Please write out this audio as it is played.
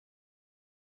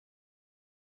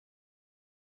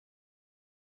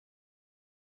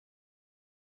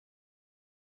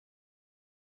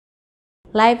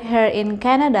life here in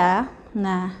Canada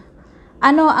na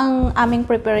ano ang aming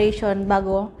preparation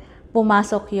bago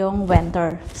pumasok yung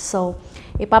winter. So,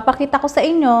 ipapakita ko sa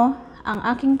inyo ang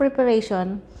aking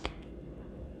preparation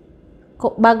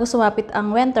bago sumapit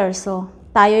ang winter. So,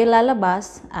 tayo'y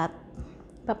lalabas at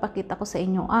papakita ko sa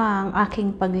inyo ang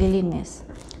aking paglilinis.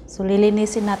 So,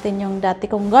 lilinisin natin yung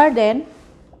dati kong garden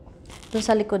dun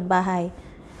sa likod bahay.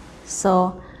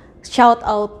 So, shout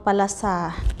out pala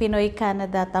sa Pinoy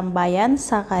Canada Tambayan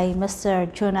sa kay Mr.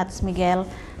 Jonats Miguel.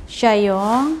 Siya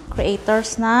yung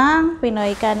creators ng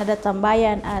Pinoy Canada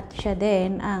Tambayan at siya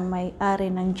din ang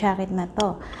may-ari ng jacket na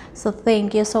to. So,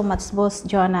 thank you so much, Boss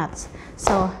Jonats.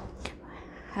 So,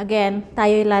 again,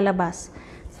 tayo'y lalabas.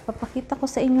 So, papakita ko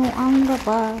sa inyo ang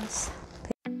labas.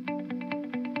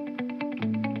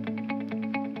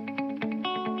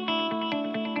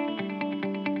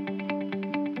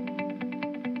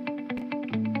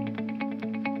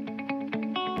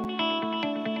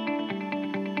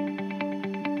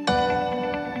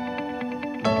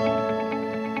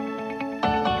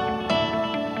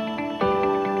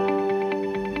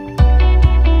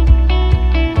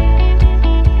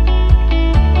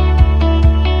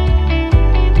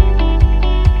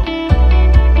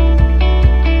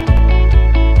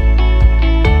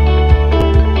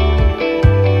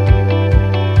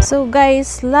 So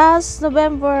guys, last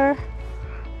November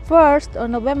 1st o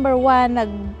November 1,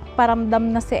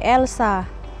 nagparamdam na si Elsa.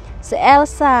 Si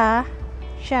Elsa,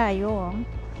 siya yung...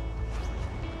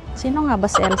 Sino nga ba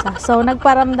si Elsa? So,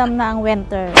 nagparamdam na ang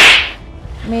winter.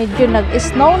 Medyo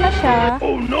nag-snow na siya.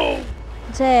 Oh no!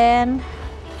 Then,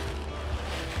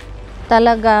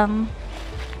 talagang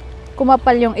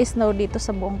kumapal yung snow dito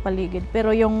sa buong paligid.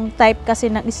 Pero yung type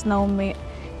kasi ng snow,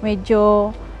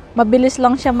 medyo mabilis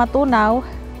lang siya matunaw.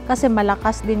 Kasi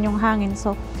malakas din yung hangin.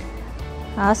 So,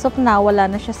 as of now, wala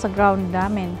na siya sa ground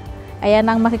namin. Ayan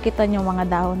ang makikita nyo mga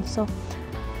dahon. So,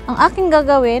 ang aking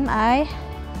gagawin ay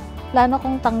plano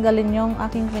kong tanggalin yung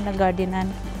aking pinagardenan.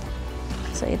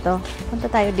 So, ito. Punta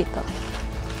tayo dito.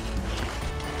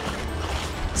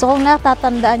 So, kung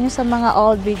natatandaan nyo sa mga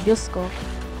old videos ko,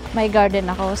 may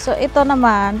garden ako. So, ito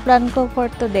naman, plan ko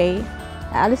for today.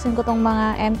 Aalisin ko tong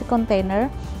mga empty container.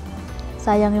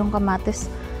 Sayang yung kamatis.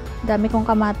 Dami kong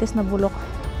kamatis na bulok.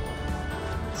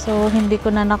 So, hindi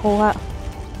ko na nakuha.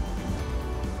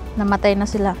 Namatay na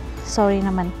sila. Sorry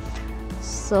naman.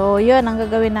 So, yun ang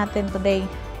gagawin natin today.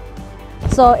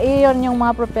 So, iyon yung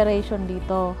mga preparation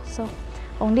dito. So,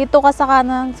 kung dito kayo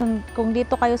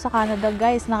sa Canada,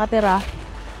 guys, nakatira,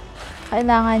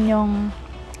 kailangan yung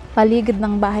paligid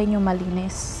ng bahay nyo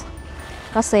malinis.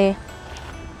 Kasi,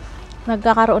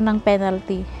 nagkakaroon ng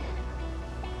penalty.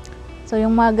 So,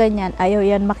 yung mga ganyan, ayaw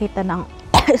yan makita ng...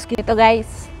 Ito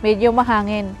guys, medyo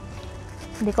mahangin.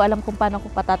 Hindi ko alam kung paano ko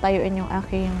patatayuin yung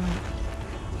aking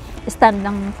stand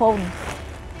ng phone.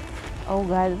 Oh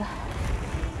God.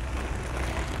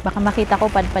 Baka makita ko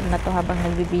padpad na to habang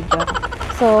nagbibideo ako.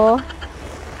 So,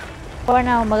 for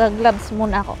now, mag-gloves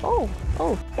muna ako. Oh!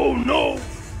 Oh! Oh no!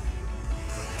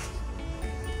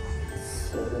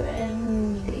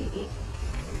 Friendly.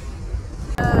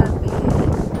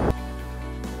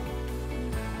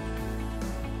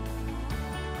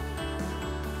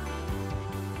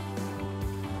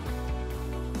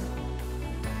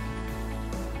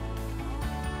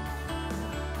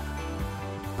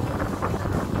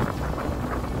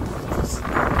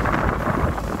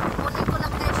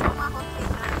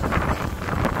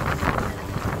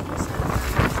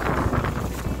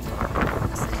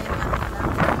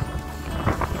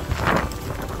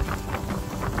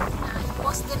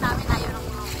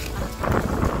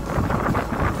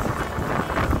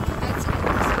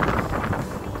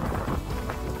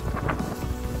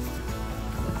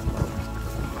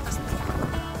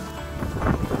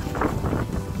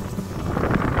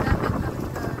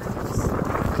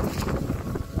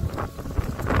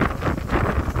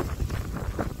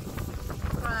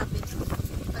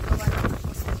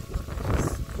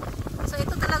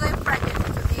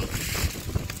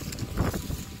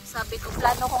 Sabi ko,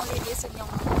 plano kong linisin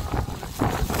yung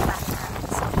bahay namin.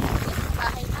 So, yung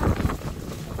bahay namin.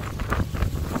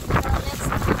 So, let's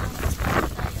start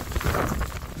tayo.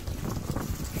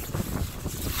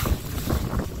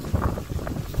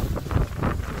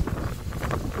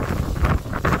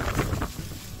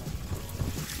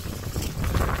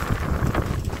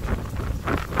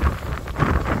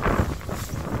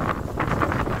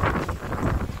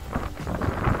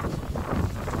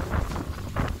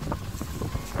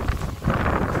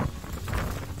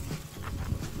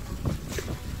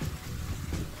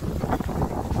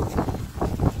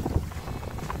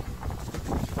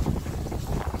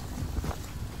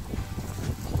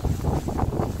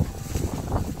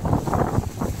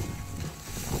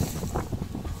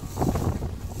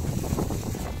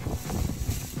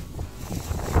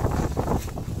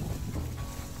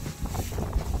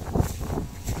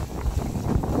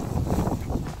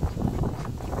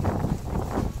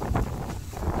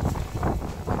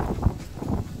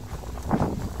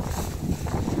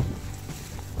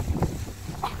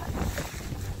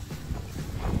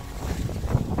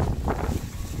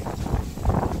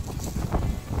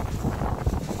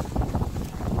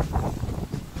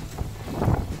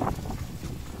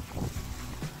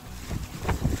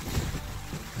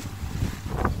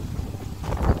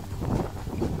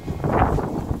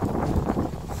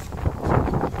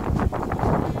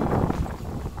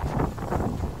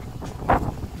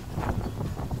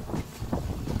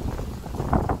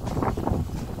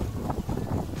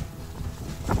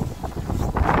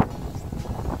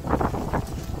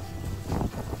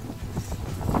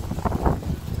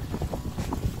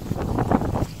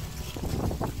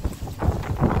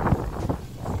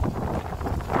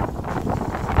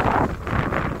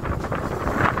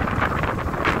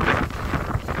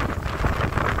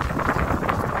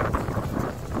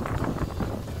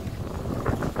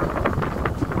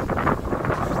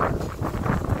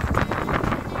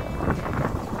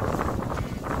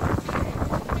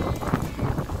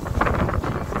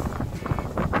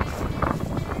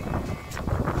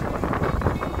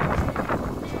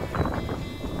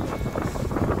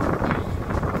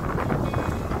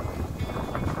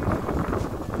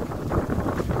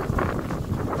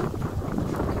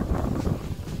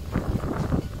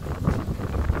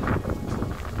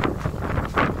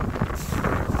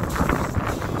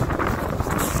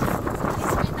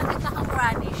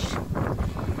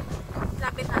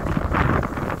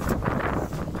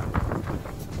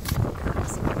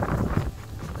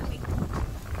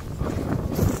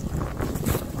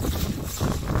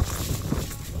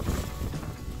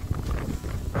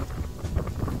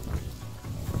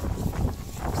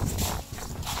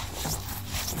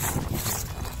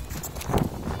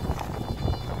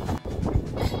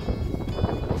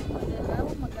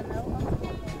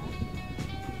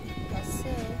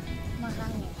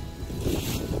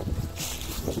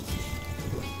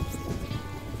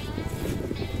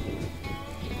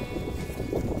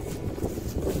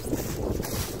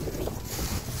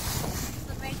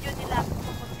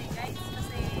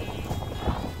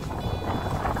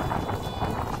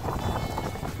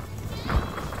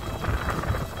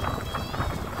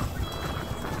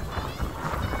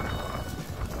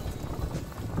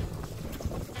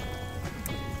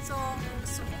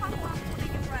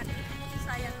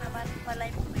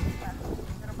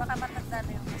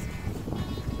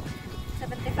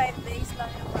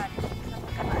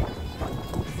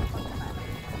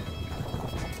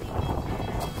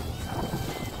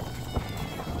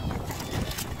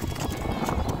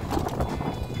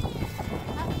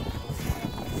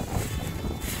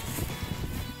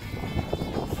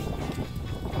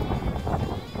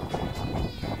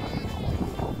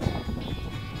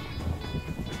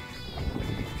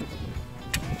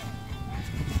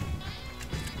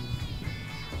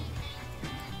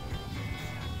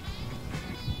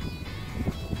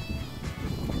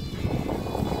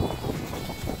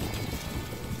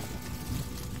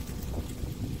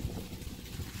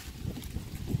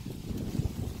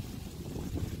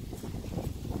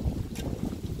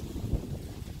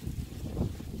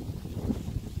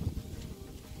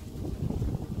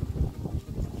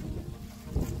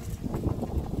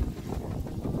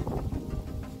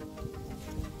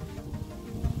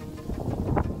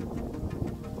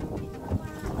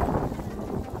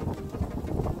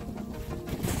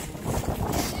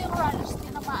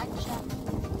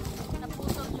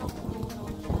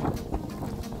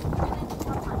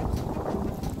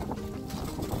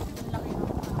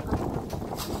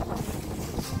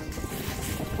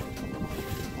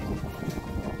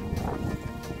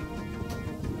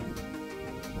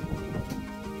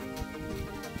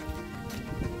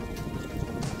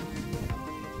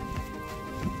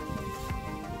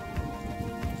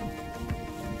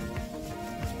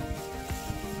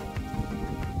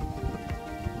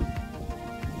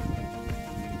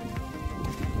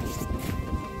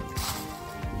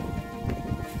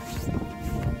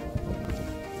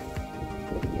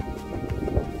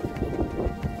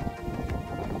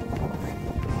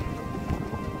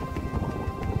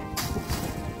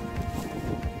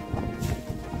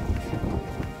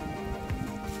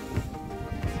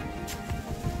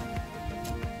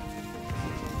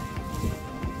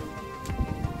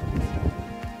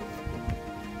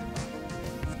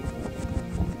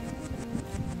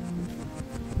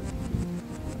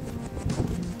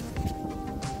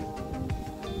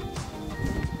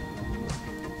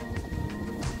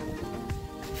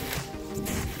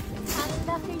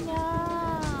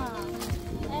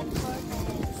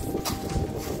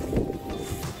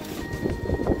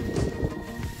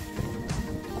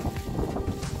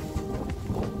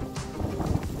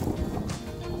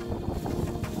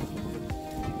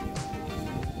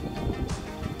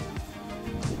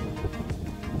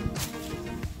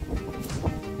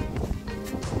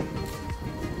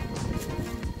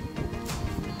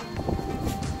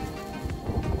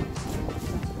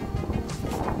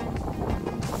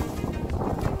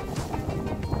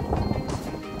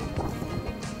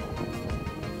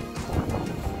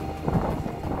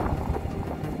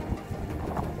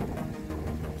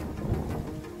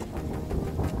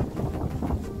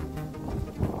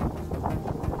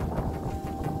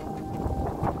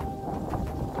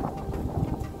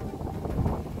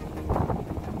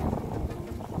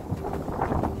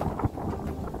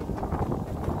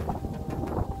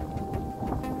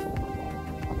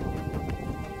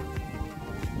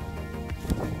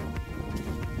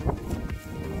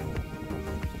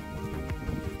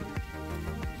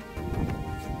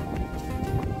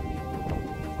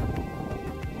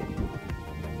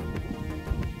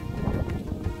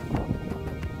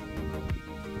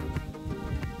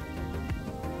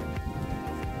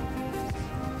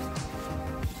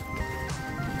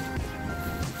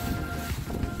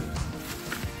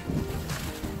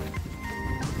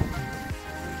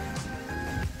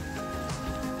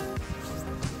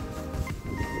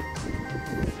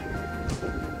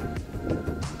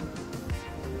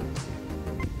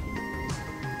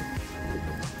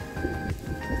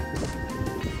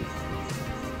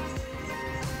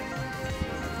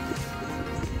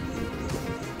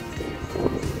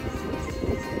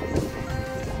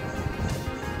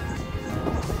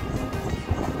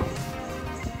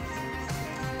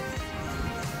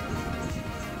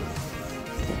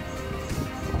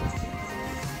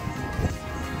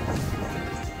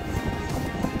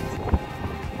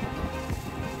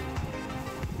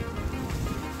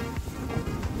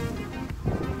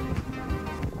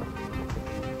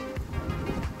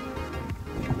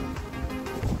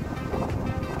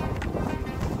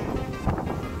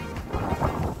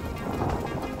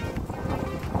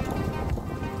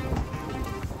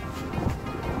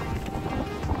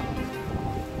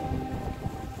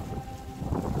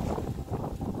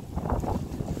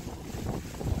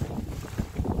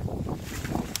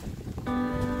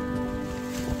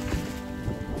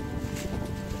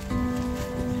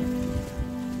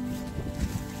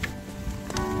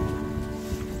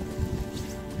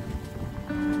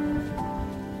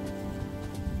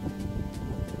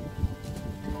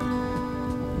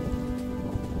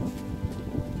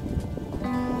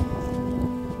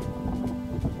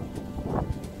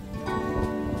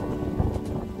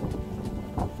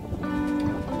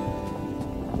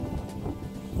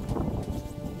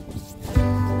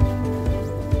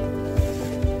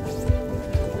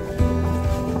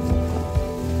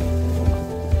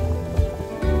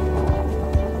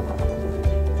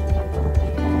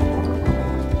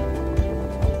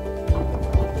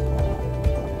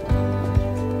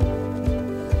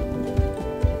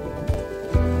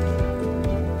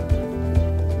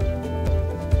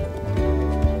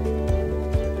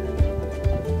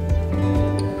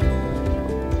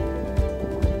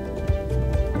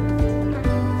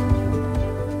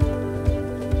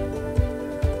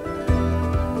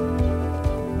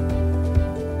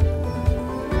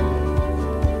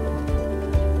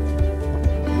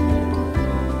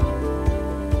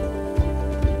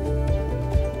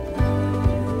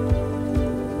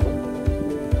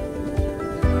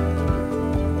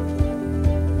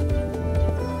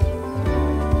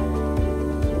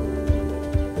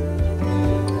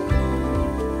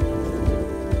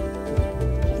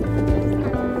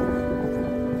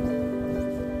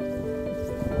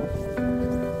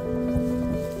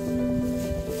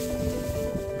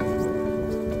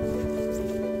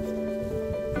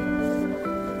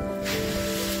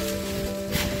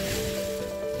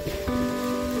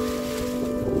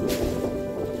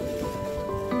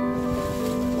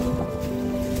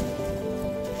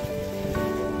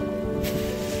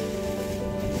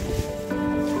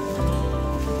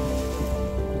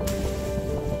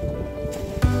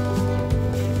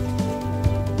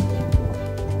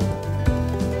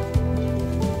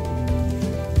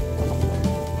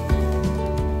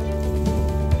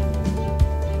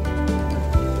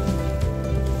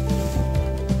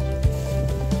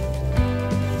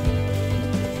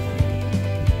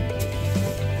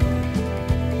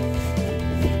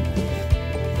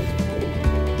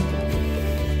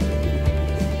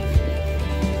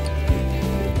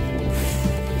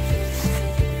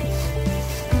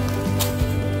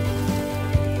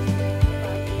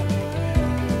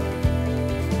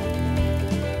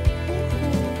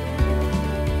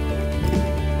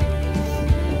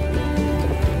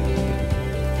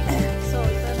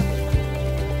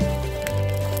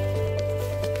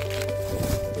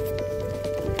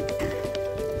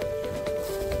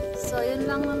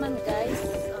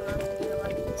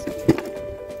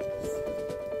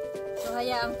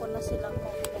 hayaan ko na silang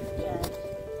mabigat dyan.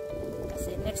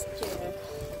 Kasi next year,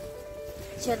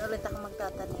 dyan ulit ako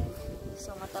magtatanim.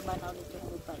 So, mataba na ulit yung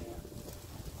lupa niya.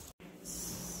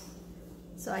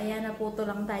 So, ayan, naputo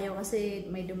lang tayo kasi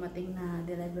may dumating na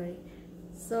delivery.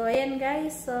 So, ayan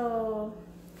guys. So,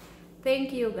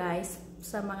 thank you guys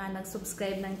sa mga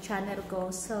nag-subscribe ng channel ko.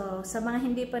 So, sa mga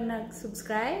hindi pa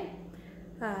nag-subscribe,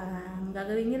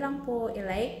 gagawin nyo lang po,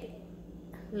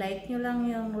 like nyo lang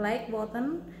yung like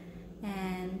button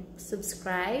and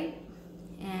subscribe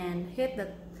and hit the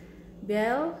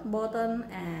bell button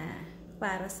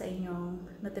para sa inyong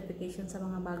notification sa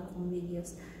mga bago kong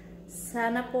videos.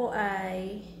 Sana po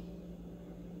ay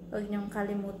huwag niyong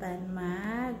kalimutan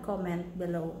mag-comment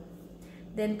below.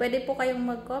 Then, pwede po kayong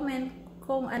mag-comment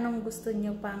kung anong gusto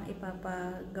niyo pang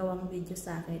ipapagawang video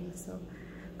sa akin. So,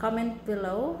 comment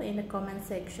below in the comment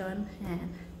section.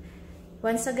 And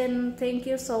once again, thank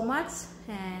you so much.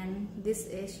 And this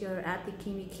is your Ate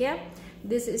Khimmi here.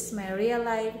 This is my real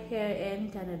life here in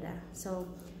Canada.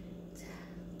 So,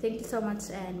 thank you so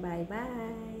much and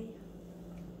bye-bye.